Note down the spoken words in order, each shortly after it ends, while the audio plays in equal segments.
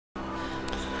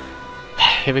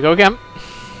Here we go again.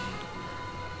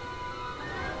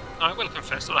 I will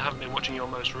confess that I haven't been watching your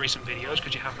most recent videos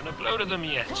because you haven't uploaded them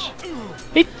yet.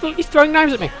 He's throwing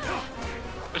knives at me.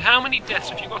 But how many deaths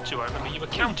have you got to? I remember you were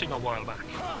counting a while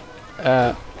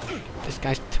back. This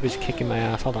guy's too busy kicking my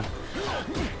ass. Hold on.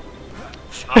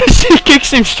 He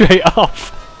kicks him straight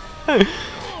off.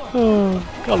 Oh,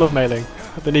 gotta love mailing.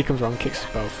 If the knee comes wrong, kicks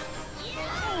us both.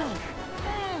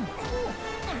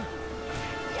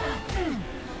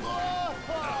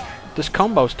 There's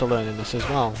combos to learn in this as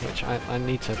well, which I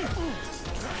need to...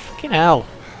 Fucking hell!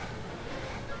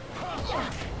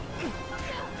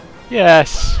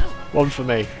 Yes! One for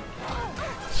me.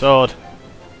 Sword.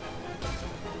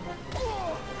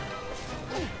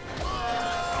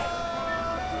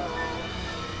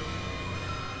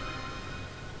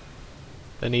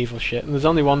 An evil shit. And there's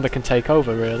only one that can take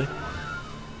over, really.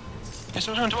 Yes,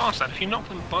 I was going to ask that. If you knock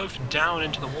them both down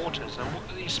into the waters, then what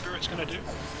are these spirits going to do?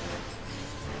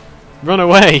 Run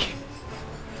away!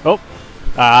 Oh!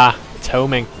 Ah! It's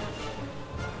homing.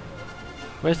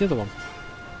 Where's the other one?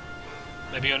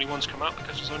 Maybe only one's come out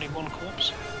because there's only one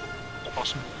corpse?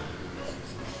 Possible.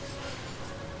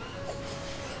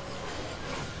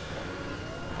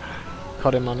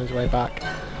 Caught him on his way back.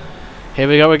 Here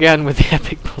we go again with the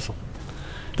epic puzzle.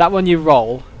 That one you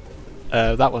roll.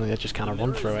 That one you just kind of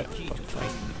run through it. But,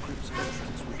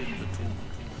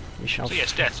 we shall. So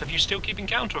yes, deaths. Have you still keeping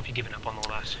count, or have you given up on all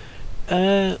that?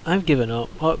 I've given up.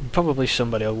 Well, probably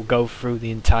somebody will go through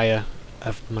the entire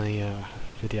of my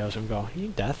videos and go,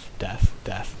 death, death,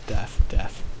 death, death,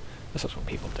 death. That's what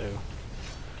people do.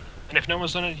 And if no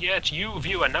one's done it yet, you,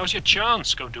 viewer, now's your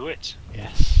chance. Go do it.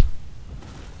 Yes.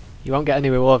 You won't get any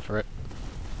reward for it.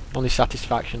 Only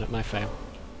satisfaction at my fame.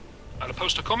 I'll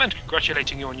post a comment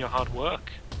congratulating you on your hard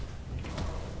work.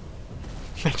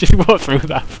 Just walk through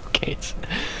that, fuck it.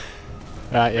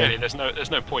 Right, yeah. Really, there's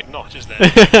no point not, is there?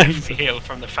 The hill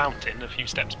from the fountain a few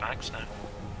steps back, so...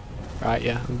 Right,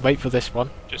 yeah, and wait for this one.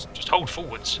 Just hold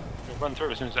forwards. We'll run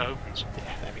through as soon as it opens.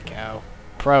 Yeah, there we go.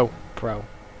 Pro.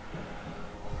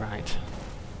 Right.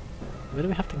 Where do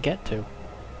we have to get to?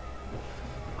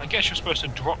 I guess you're supposed to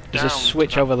drop down. There's a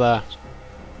switch over there.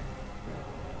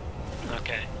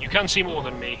 Okay, you can see more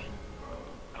than me.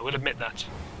 I will admit that.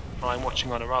 For I'm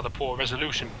watching on a rather poor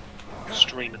resolution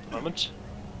stream at the moment.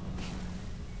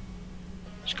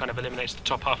 Which kind of eliminates the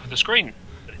top half of the screen,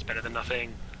 but it's better than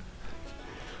nothing.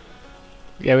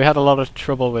 Yeah, we had a lot of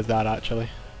trouble with that actually.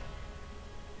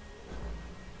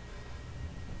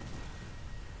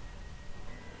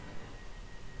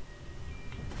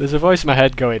 There's a voice in my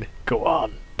head going, "Go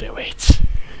on, do it."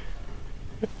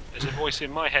 There's a voice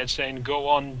in my head saying, "Go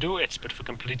on, do it," but for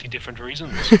completely different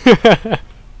reasons.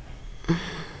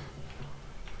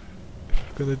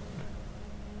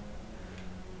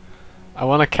 I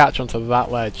want to catch onto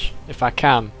that ledge. If I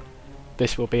can,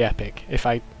 this will be epic. If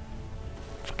I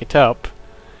fuck it up...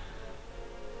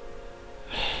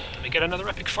 Let me get another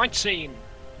epic fight scene.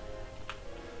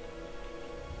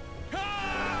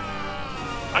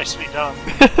 Nicely done.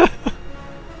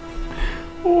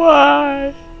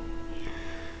 Why?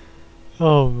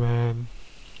 Oh man.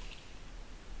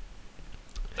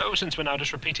 Though, since we're now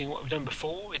just repeating what we've done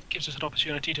before, it gives us an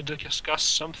opportunity to discuss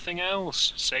something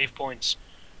else. Save points.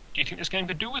 Do you think this game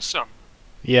could do with some?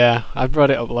 Yeah, I've brought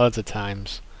it up loads of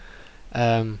times.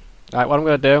 Right, what I'm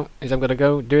going to do is I'm going to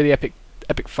go do the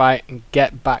epic fight and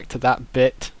get back to that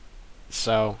bit.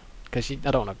 So, because I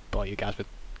don't want to bore you guys with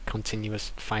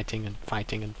continuous fighting and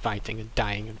fighting and fighting and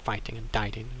dying and fighting and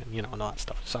dying and and all that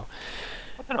stuff. So,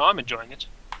 I don't know, I'm enjoying it.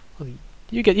 Well,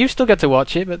 you still get to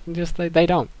watch it, but just they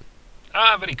don't.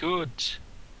 Ah, very good.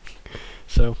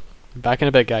 So, back in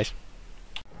a bit, guys.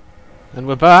 And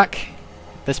we're back.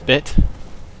 This bit.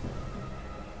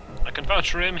 I can vouch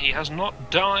for him, he has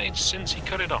not died since he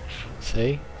cut it off.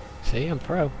 See, I'm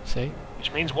pro. See.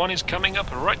 Which means one is coming up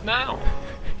right now.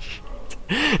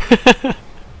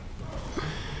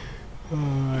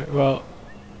 Alright, well,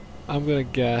 I'm gonna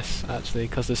guess actually,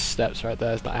 because there's steps right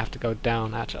there, is that I have to go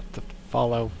down. Actually, I have to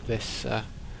follow this the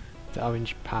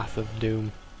orange path of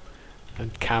doom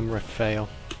and camera fail.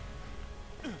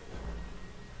 Do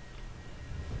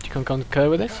you concur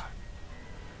with this?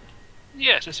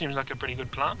 Yes, it seems like a pretty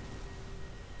good plan.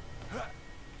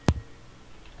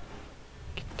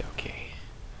 Okay.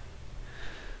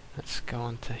 Let's go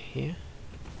on to here.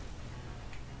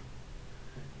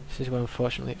 This is where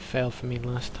unfortunately it failed for me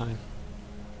last time.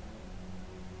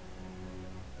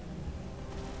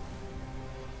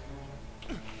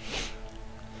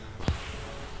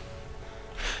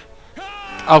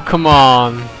 Oh, come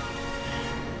on!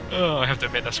 Oh, I have to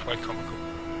admit, that's quite comical.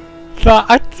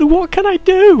 What can I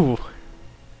do?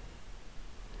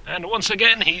 And once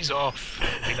again, he's off.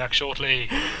 Be back shortly.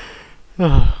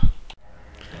 We're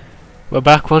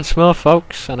back once more,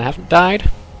 folks, and I haven't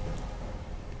died.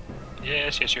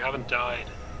 Yes, you haven't died.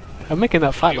 I'm making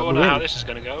that fight You look all know really... how this is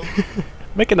going to go.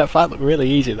 making that fight look really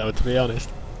easy, though, to be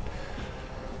honest.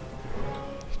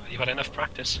 You've had enough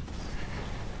practice.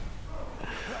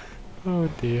 Oh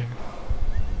dear.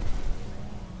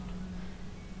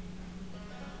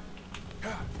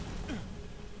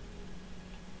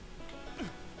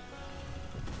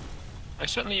 I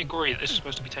certainly agree that this is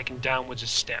supposed to be taken downwards as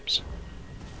steps.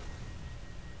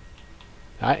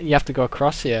 Right, you have to go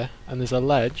across here, and there's a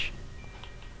ledge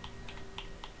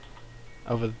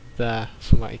over there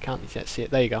somewhere. You can't yet see it.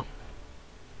 There you go.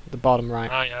 At the bottom right.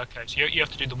 Ah, yeah, okay. So you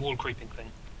have to do the wall creeping thing.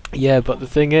 Yeah, but the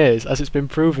thing is, as it's been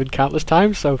proven countless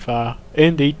times so far,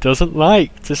 Indy doesn't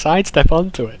like to sidestep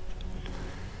onto it.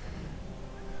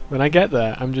 When I get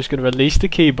there, I'm just going to release the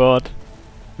keyboard.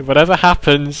 And whatever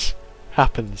happens,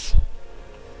 happens.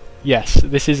 Yes,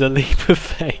 this is a leap of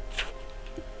faith.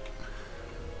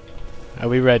 Are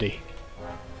we ready?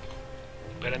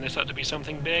 Betting this ought to be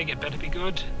something big, it better be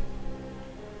good.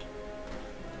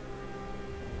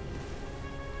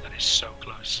 That is so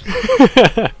close.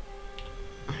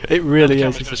 It really The is.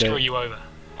 camera's going to Isn't screw it? you over.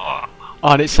 Oh,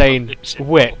 Oh, and it's saying Lips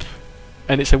whip,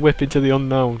 and it's a whip into the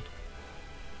unknown.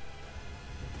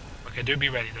 okay, do be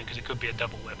ready then, because it could be a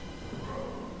double whip.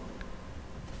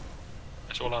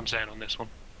 That's all I'm saying on this one.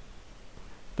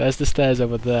 There's the stairs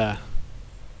over there,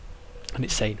 and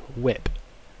it's saying whip.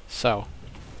 So,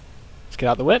 let's get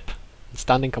out the whip and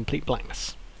stand in complete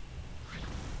blackness.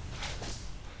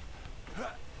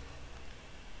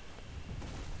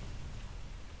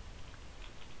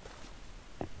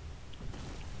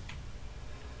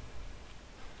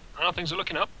 Oh, things are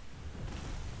looking up.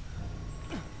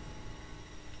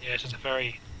 Yes, it's a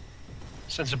very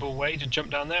sensible way to jump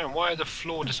down there. And why are the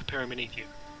floor disappearing beneath you?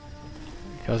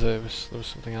 Because there was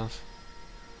something else.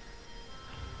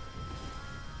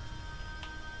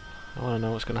 I want to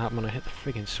know what's going to happen when I hit the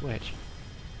friggin' switch.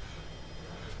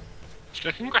 Should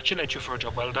I congratulate you for a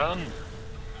job well done?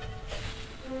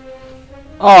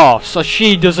 Oh, so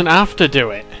she doesn't have to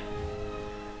do it.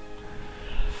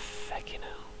 Fucking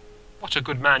hell. What a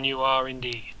good man you are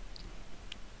indeed.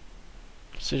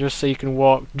 So just so you can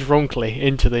walk drunkly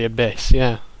into the abyss,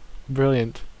 yeah.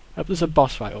 Brilliant. Hope there's a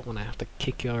boss fight up when I have to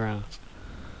kick your ass.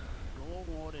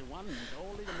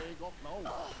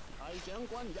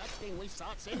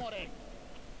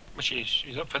 Well,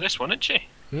 she's up for this one, isn't she?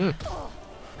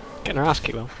 Getting her ass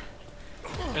kicked though.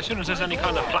 As soon as there's any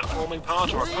kind of platforming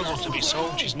part or a puzzle to be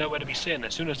solved, she's nowhere to be seen.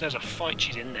 As soon as there's a fight,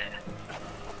 she's in there.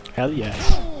 Hell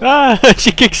yes. Ah,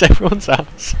 she kicks everyone's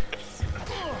ass.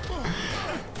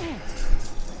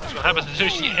 That's what happens as soon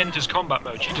as she enters combat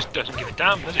mode. She just doesn't give a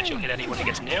damn, does it? She'll hit anyone who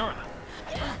gets near her.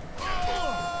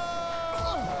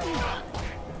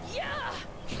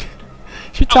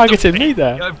 She targeted me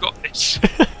there. Yeah, I've got this.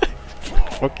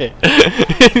 Fuck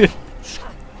it.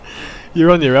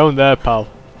 You're on your own there, pal.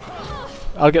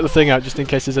 I'll get the thing out just in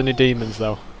case there's any demons,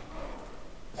 though.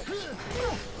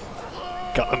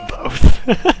 Got them both.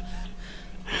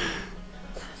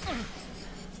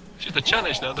 It's just a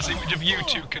challenge now to see which of you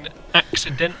two can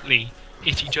accidentally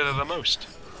hit each other the most.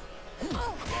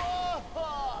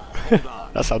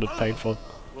 That sounded painful.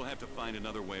 We'll have to find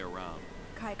another way around.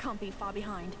 Kai can't be far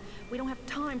behind. We don't have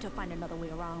time to find another way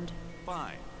around.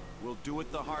 Fine. We'll do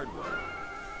it the hard way.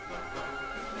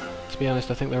 To be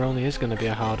honest, I think there only is going to be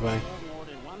a hard way.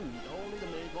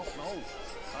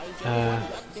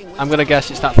 I'm going to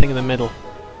guess it's that thing in the middle.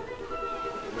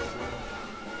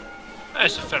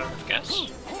 That's a fair enough guess.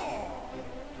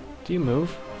 Do you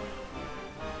move?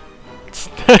 You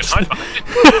can hide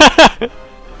behind it.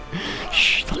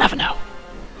 Shh, they'll never know.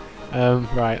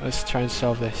 Right, let's try and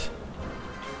solve this.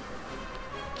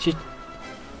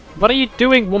 What are you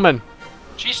doing, woman?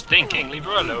 She's thinking, leave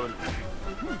her alone.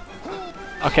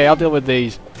 Okay, I'll deal with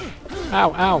these.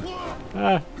 Ow, ow.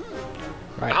 Ah.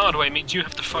 The Right, hard way means you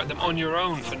have to fight them on your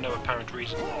own for no apparent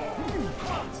reason.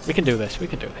 we can do this, we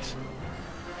can do this.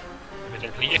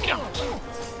 Evidently you can't.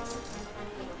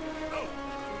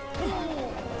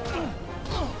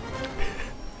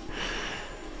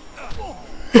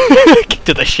 Kick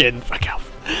to the shin, fuck off.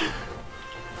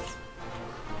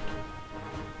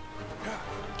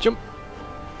 Jump.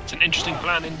 It's an interesting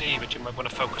plan indeed, but you might want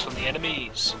to focus on the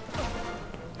enemies.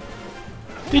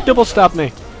 He double stabbed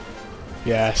me.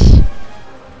 Yes.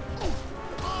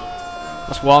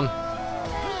 That's one.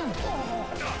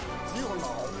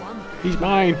 He's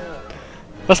mine.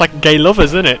 That's like gay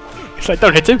lovers, isn't it? It's like,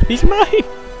 don't hit him, he's mine.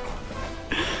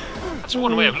 That's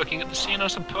one way of looking at the scene, I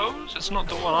suppose. It's not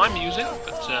the one I'm using,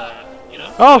 but You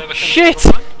know? Oh, Whatever comes shit!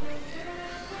 to mind.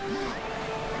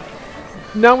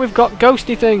 Now we've got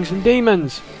ghosty things and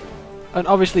demons! And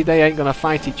obviously they ain't gonna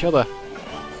fight each other.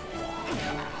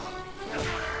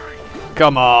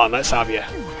 Come on, let's have you.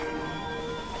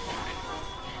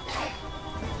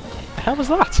 The hell was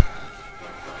that?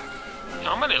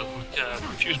 Yeah, I'm a little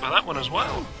confused by that one as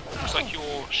well. Looks like your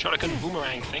shuriken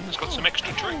boomerang thing has got some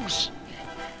extra tricks.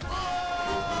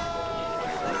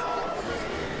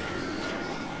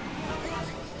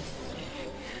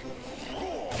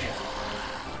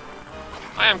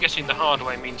 I am guessing the hard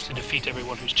way means to defeat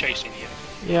everyone who's chasing you.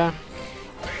 Yeah.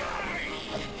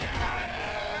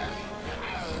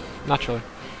 Naturally.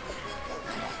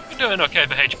 You're doing okay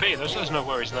for HP, there's no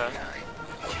worries there.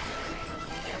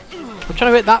 I'm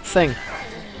trying to hit that thing.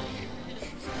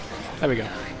 There we go.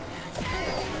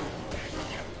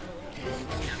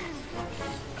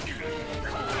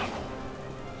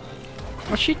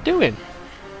 What's she doing?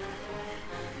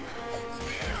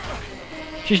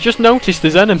 She's just noticed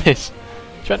there's enemies.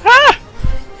 She went, ah!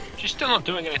 She's still not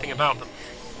doing anything about them.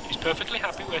 She's perfectly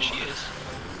happy where she is.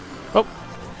 Oh.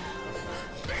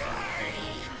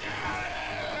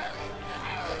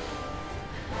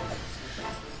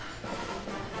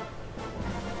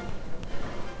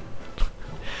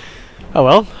 Oh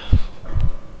well.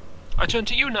 I turn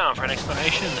to you now for an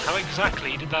explanation. How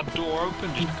exactly did that door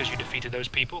open just because you defeated those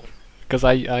people? Because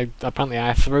I apparently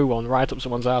I threw one right up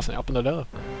someone's ass and it opened the door.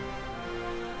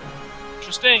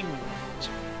 Interesting.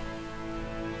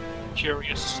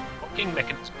 Curious locking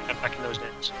mechanism back in those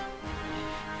days.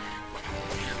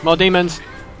 More demons!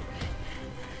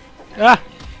 Ah!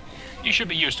 You should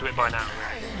be used to it by now.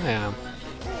 I am.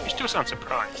 You still sound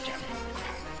surprised.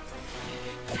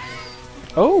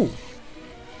 Oh!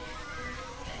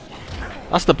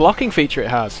 That's the blocking feature it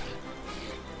has.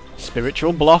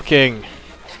 Spiritual blocking.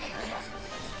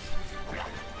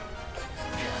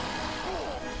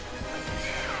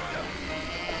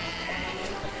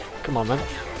 Come on, man.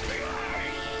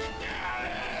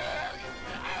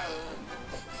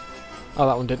 Oh,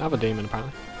 that one didn't have a demon,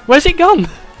 apparently. Where's it gone?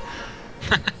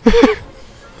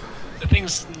 The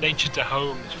thing's nature to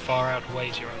home is far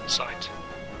outweighs your own sight.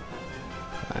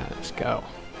 Let's go.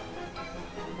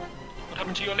 What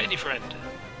happened to your lady friend?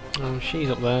 Oh, she's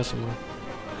up there somewhere.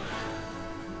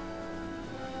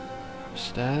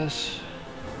 Stairs.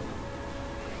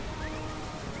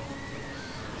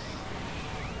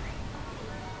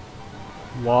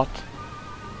 What?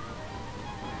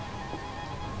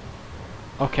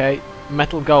 Okay,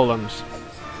 metal golems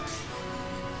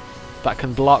that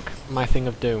can block my thing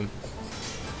of doom.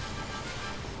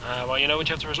 Well, you know what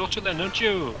you have to resort to then, don't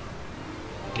you?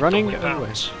 Get Running double away.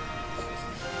 bounce.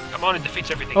 Come on, it defeats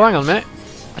everything. Oh, hang on else. a minute.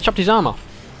 I chopped his arm off.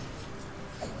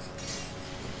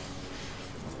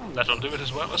 That'll do it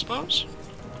as well, I suppose.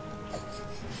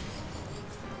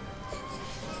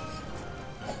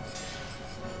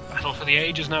 Battle for the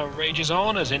Ages now rages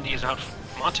on as Indy has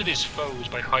outmatted his foes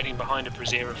by hiding behind a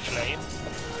brazier of flame.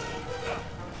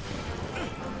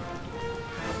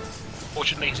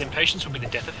 Fortunately, his impatience will be the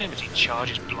death of him as he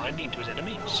charges blindly into his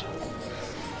enemies.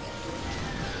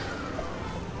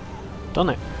 Done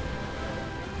it.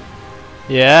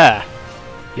 Yeah.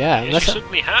 Yeah. Yes, Unless you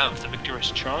certainly have. The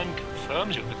victorious Charm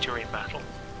confirms your victory in battle.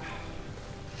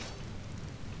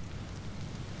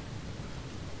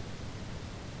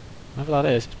 whatever that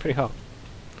is, it's pretty hot.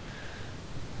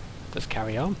 Let's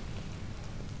carry on.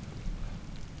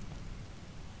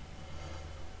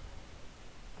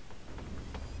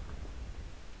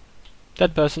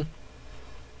 Dead person.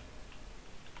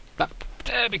 That,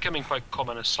 They're becoming quite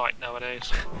common a sight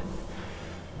nowadays.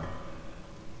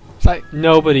 it's like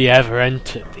nobody ever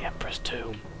entered the Emperor's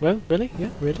tomb. Well, really? Yeah,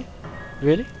 really?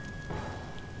 Really?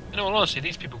 In all honesty,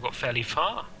 these people got fairly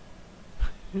far.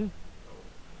 Yeah.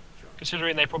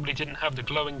 Considering they probably didn't have the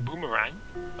glowing boomerang,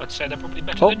 I'd say they're probably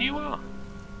better than you are.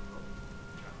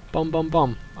 Bomb, bomb,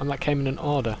 bomb. And that came in an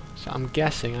order. So I'm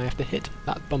guessing I have to hit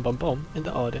that bomb, bomb, bomb in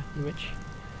the order in which...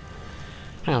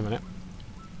 Hang on a minute.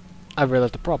 I've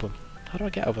realised the problem. How do I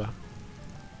get over there?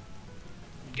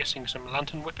 I'm guessing some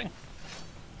lantern whipping.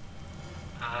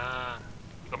 Ah,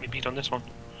 you got me beat on this one.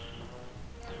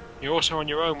 You're also on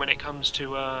your own when it comes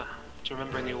to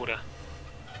remembering the order.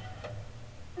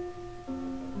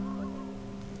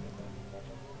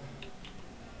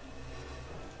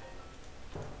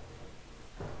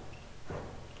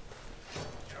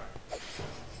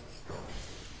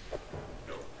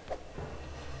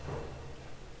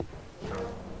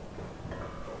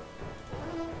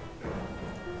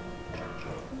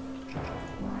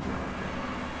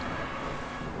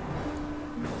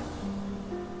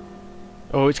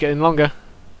 Oh, it's getting longer.